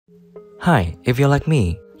Hi, if you're like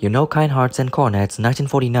me, you know Hearts and Coronets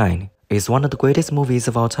 1949 is one of the greatest movies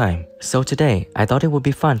of all time. So today, I thought it would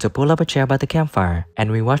be fun to pull up a chair by the campfire and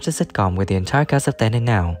rewatch the sitcom with the entire cast of then and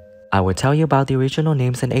now. I will tell you about the original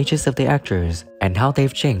names and ages of the actors and how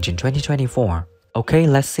they've changed in 2024. Okay,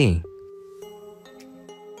 let's see.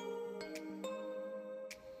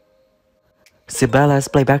 Sibella's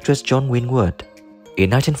playback actress Joan Greenwood. In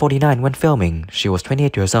 1949 when filming, she was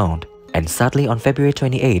 28 years old, and sadly on February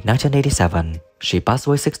 28, 1987, she passed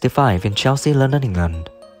away 65 in Chelsea, London, England.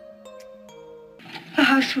 The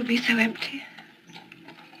house will be so empty,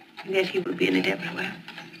 and yet he will be in it everywhere.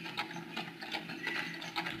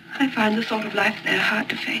 I find the thought of life there hard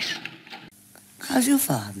to face. How's your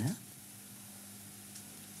father?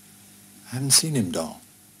 I haven't seen him, doll.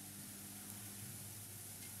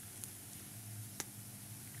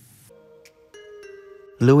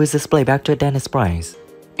 Louis' playback actor Dennis Price.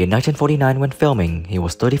 In 1949 when filming, he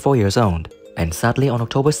was 34 years old, and sadly on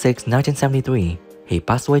October 6, 1973, he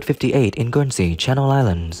passed away at 58 in Guernsey, Channel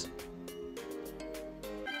Islands.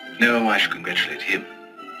 No, I should congratulate him.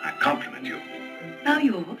 I compliment you. Now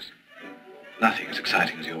yours. Nothing as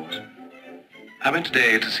exciting as yours. I went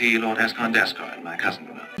today to see Lord D'Ascoyne, my cousin.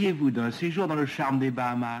 Qu'est-vous d'un séjour dans le charme des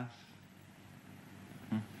Bahamas?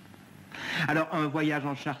 Alors, un voyage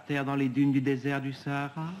en charter dans les dunes du désert du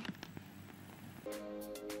Sahara?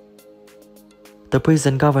 The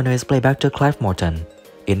prison governor is playback actor Clive Morton.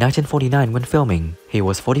 In 1949 when filming, he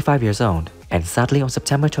was 45 years old, and sadly on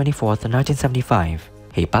September 24, 1975,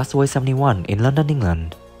 he passed away 71 in London,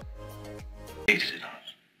 England.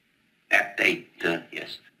 That date,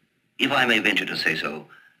 yes. If I may venture to say so,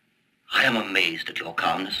 I am amazed at your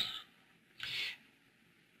calmness.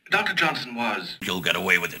 Dr. Johnson was... You'll get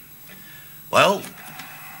away with it. Well,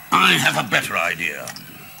 I have a better idea.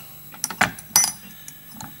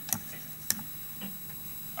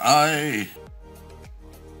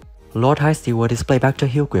 Lord High Steward is playback actor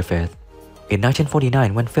Hugh Griffith. In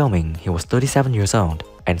 1949 when filming, he was 37 years old,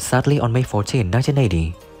 and sadly on May 14,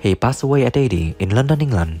 1980, he passed away at 80 in London,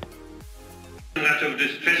 England. That of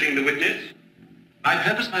distressing the witness? My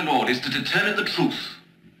purpose, my lord, is to determine the truth.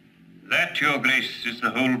 That, your grace, is the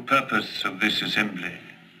whole purpose of this assembly.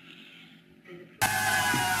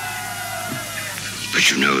 But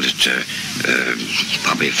you know that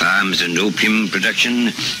poppy farms and opium production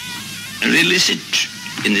are illicit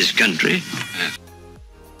in this country.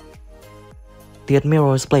 The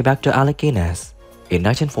Admiral is playback actor Alec Guinness. In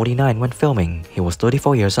 1949 when filming, he was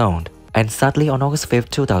 34 years old, and sadly on August 5,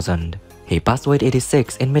 2000, he passed away at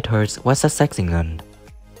 86 in Midhurst, West Sussex, England.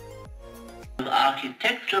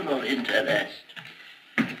 Architectural interest.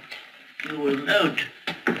 You will note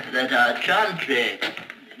that our chantry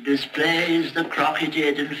displays the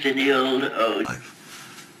crocketed and finialed ode.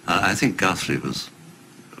 I think Guthrie was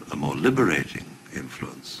a more liberating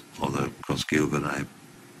influence, although of course Gilbert I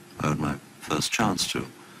owed my first chance to.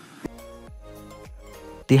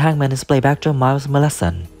 The Hangman is playback actor Miles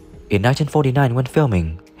Mollison. In 1949 when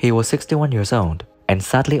filming, he was 61 years old, and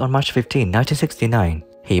sadly on March 15, 1969,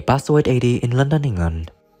 he passed away at 80 in London,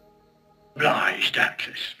 England. Obliged,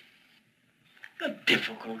 Atlas. A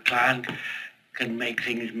difficult client can make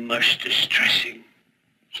things most distressing.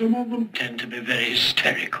 Some of them tend to be very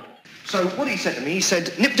hysterical. So what he said to me, he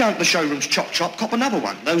said, nip down to the showroom's chop chop, cop another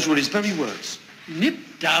one. Those were his very words. Nip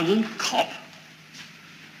down and cop.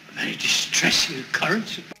 A very distressing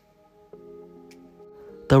occurrence.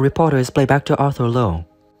 The Reporter is playback actor Arthur Lowe.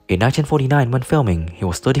 In 1949 when filming, he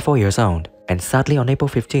was 34 years old, and sadly on April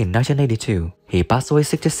 15, 1982, he passed away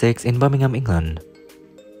 66 in Birmingham, England.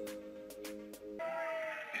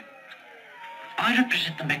 I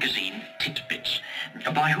represent the magazine Titbits,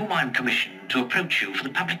 by whom I am commissioned to approach you for the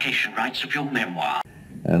publication rights of your memoir.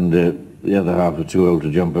 And the other half are too old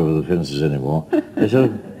to jump over the fences anymore. They sort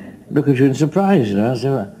of look at you in surprise, you know.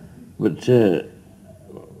 So, but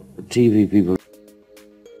TV people...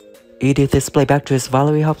 Edith is playback actress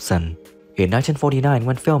Valerie Hobson. In 1949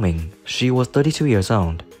 when filming, she was 32 years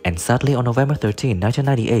old, and sadly on November 13,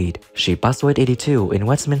 1998, she passed away at 82 in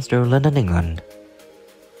Westminster, London, England.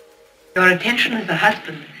 Your attention as a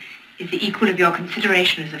husband is the equal of your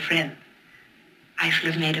consideration as a friend. I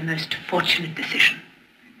shall have made a most fortunate decision.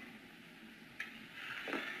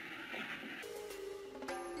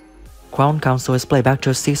 Crown Counsel is playback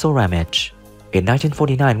actor Cecil Ramage. In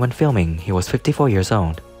 1949 when filming, he was 54 years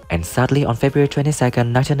old, and sadly on February 22,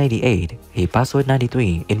 1988, he passed away at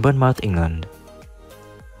 93 in Bournemouth, England.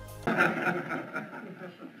 I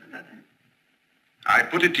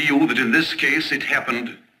put it to you that in this case it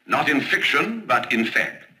happened not in fiction, but in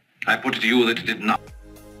fact. I put it to you that it did not.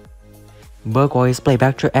 Burgoyne's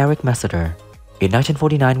playback actor Eric Massiter. In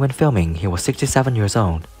 1949, when filming, he was 67 years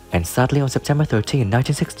old, and sadly on September 13,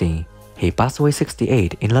 1960, he passed away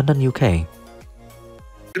 68 in London, UK.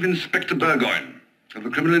 Inspector Burgoyne of the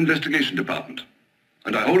Criminal Investigation Department,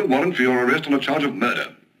 and I hold a warrant for your arrest on a charge of murder.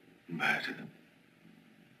 Murder?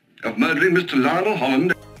 Of murdering Mr. Lionel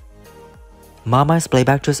Holland. Mama is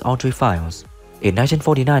playback actress Audrey Files. In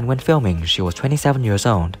 1949, when filming, she was 27 years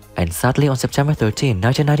old, and sadly on September 13,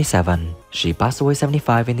 1997, she passed away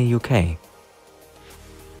 75 in the UK.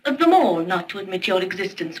 Of them all not to admit your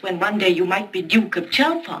existence when one day you might be Duke of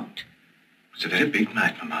Chalfont. It's a very big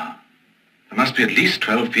night, Mama. There must be at least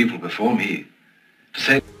 12 people before me. To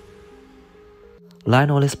say...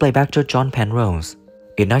 Lionel is playback actor John Penrose.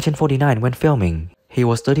 In 1949, when filming, he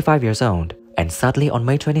was 35 years old, and sadly on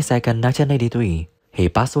May 22, 1983, he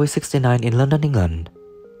passed away 69 in London, England.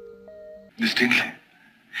 Distinctly.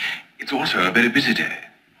 It's also a very busy day.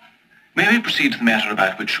 May we proceed to the matter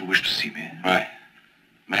about which you wish to see me? Why,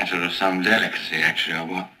 matter of some delicacy, actually, or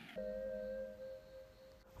what?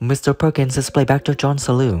 Mr. Perkins is playback actor John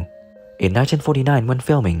Salou. In 1949, when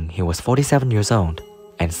filming, he was 47 years old,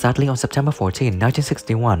 and sadly on September 14,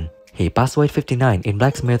 1961, he passed away at 59 in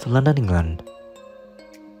Blacksmith, London, England.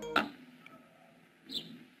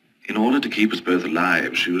 In order to keep us both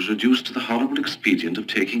alive, she was reduced to the horrible expedient of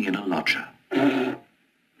taking in a lodger.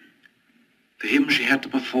 For him she had to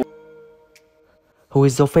perform... Who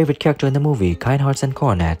is your favorite character in the movie Kind Hearts and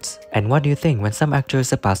Coronets? And what do you think when some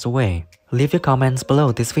actors have passed away? Leave your comments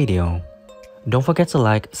below this video. Don't forget to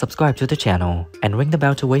like, subscribe to the channel, and ring the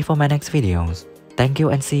bell to wait for my next videos. Thank you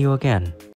and see you again.